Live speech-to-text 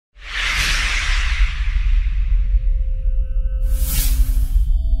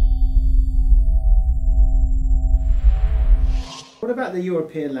about the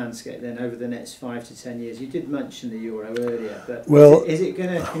European landscape then over the next 5 to 10 years? You did mention the euro earlier, but well, is it going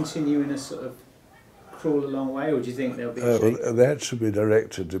to continue in a sort of crawl a long way, or do you think there'll be a shake? Well, that should be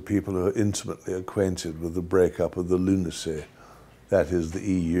directed to people who are intimately acquainted with the breakup of the lunacy, that is the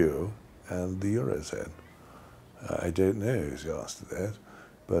EU and the Eurozone. I don't know who's the answer to that,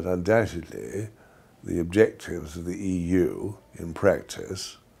 but undoubtedly the objectives of the EU in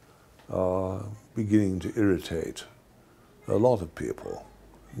practice are beginning to irritate a lot of people,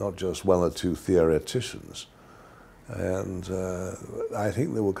 not just one or two theoreticians. And I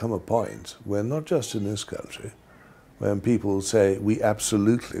think there will come a point when, not just in this country, when people say we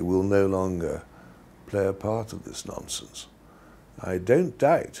absolutely will no longer play a part of this nonsense. I don't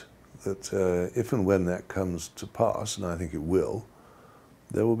doubt that if and when that comes to pass, and I think it will,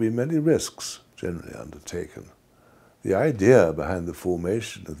 there will be many risks generally undertaken. The idea behind the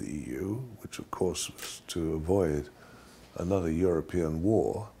formation of the EU, which of course was to avoid another European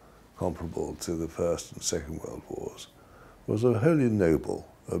war comparable to the First and Second World Wars, was a wholly noble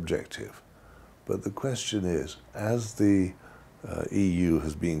objective. But the question is, as the EU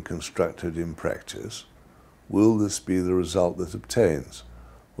has been constructed in practice, will this be the result that obtains?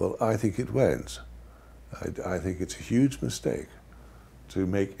 Well, I think it won't. I think it's a huge mistake to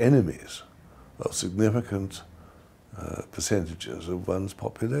make enemies of significant percentages of one's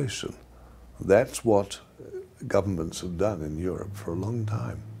population. That's what governments have done in Europe for a long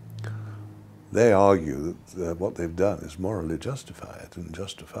time. They argue that what they've done is morally justified and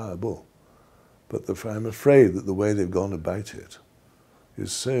justifiable. But I'm afraid that the way they've gone about it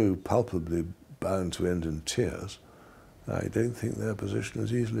is so palpably bound to end in tears, I don't think their position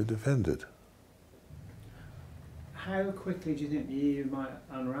is easily defended. How quickly do you think the EU might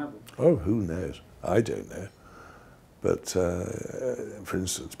unravel? Oh, who knows? I don't know. But, for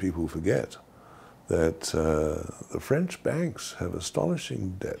instance, people forget that the French banks have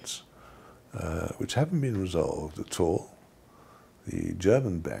astonishing debts which haven't been resolved at all. The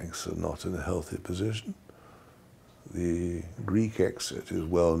German banks are not in a healthy position. The Greek exit is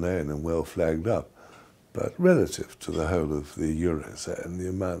well known and well flagged up, but relative to the whole of the Eurozone, the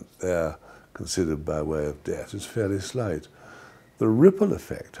amount there considered by way of debt is fairly slight. The ripple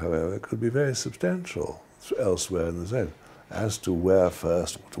effect, however, could be very substantial elsewhere in the zone. As to where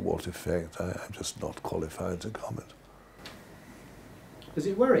first or to what effect, I'm just not qualified to comment. Does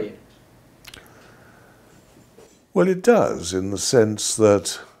it worry you? Well, it does, in the sense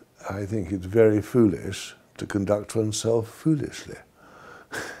that I think it's very foolish to conduct oneself foolishly.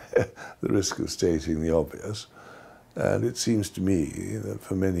 The risk of stating the obvious. And it seems to me that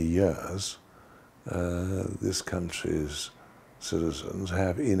for many years, this country's citizens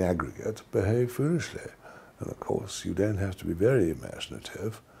have, in aggregate, behaved foolishly. And of course, you don't have to be very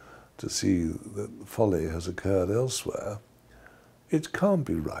imaginative to see that folly has occurred elsewhere. It can't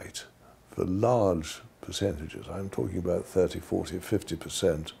be right for large percentages, I'm talking about 30, 40,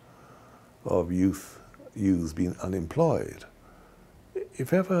 50% of youth being unemployed.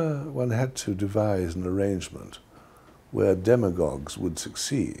 If ever one had to devise an arrangement where demagogues would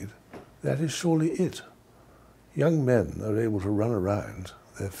succeed, that is surely it. Young men are able to run around,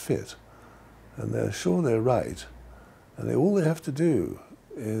 they're fit, and they're sure they're right, and all they have to do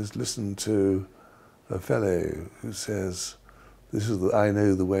is listen to a fellow who says, I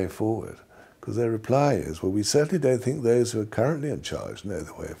know the way forward. Because their reply is, well, we certainly don't think those who are currently in charge know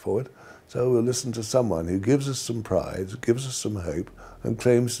the way forward, so we'll listen to someone who gives us some pride, gives us some hope, and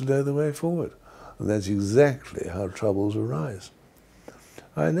claims to know the way forward. And that's exactly how troubles arise.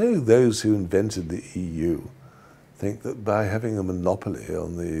 I know those who invented the EU think that by having a monopoly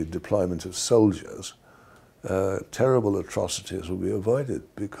on the deployment of soldiers, terrible atrocities will be avoided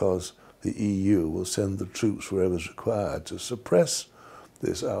because the EU will send the troops wherever is required to suppress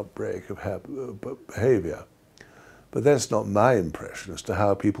this outbreak of behavior. But that's not my impression as to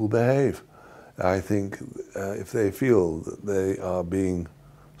how people behave. I think if they feel that they are being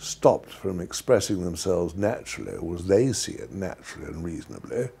stopped from expressing themselves naturally, or as they see it naturally and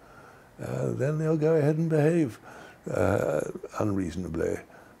reasonably, then they'll go ahead and behave unreasonably,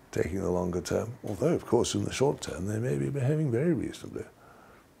 taking the longer term. Although, of course, in the short term, they may be behaving very reasonably.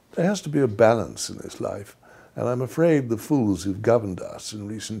 There has to be a balance in this life. And I'm afraid the fools who've governed us in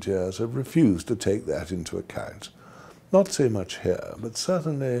recent years have refused to take that into account. Not so much here, but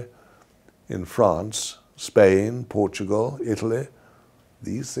certainly in France, Spain, Portugal, Italy.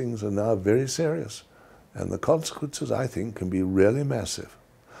 These things are now very serious. And the consequences, I think, can be really massive.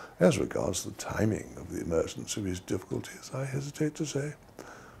 As regards the timing of the emergence of these difficulties, I hesitate to say.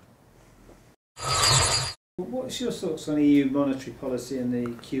 What's your thoughts on EU monetary policy and the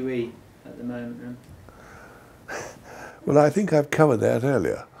QE at the moment, then? Well, I think I've covered that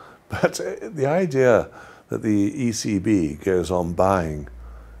earlier. But the idea that the ECB goes on buying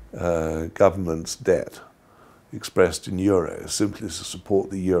government's debt expressed in euros simply to support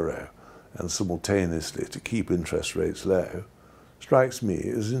the euro and simultaneously to keep interest rates low strikes me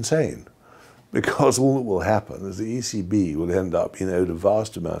as insane. Because all that will happen is the ECB will end up being owed a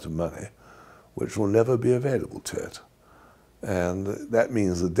vast amount of money which will never be available to it. And that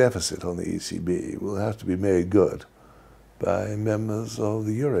means the deficit on the ECB will have to be made good by members of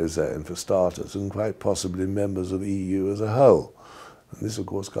the Eurozone for starters, and quite possibly members of the EU as a whole. And this, of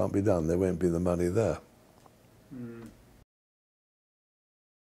course, can't be done. There won't be the money there. Mm.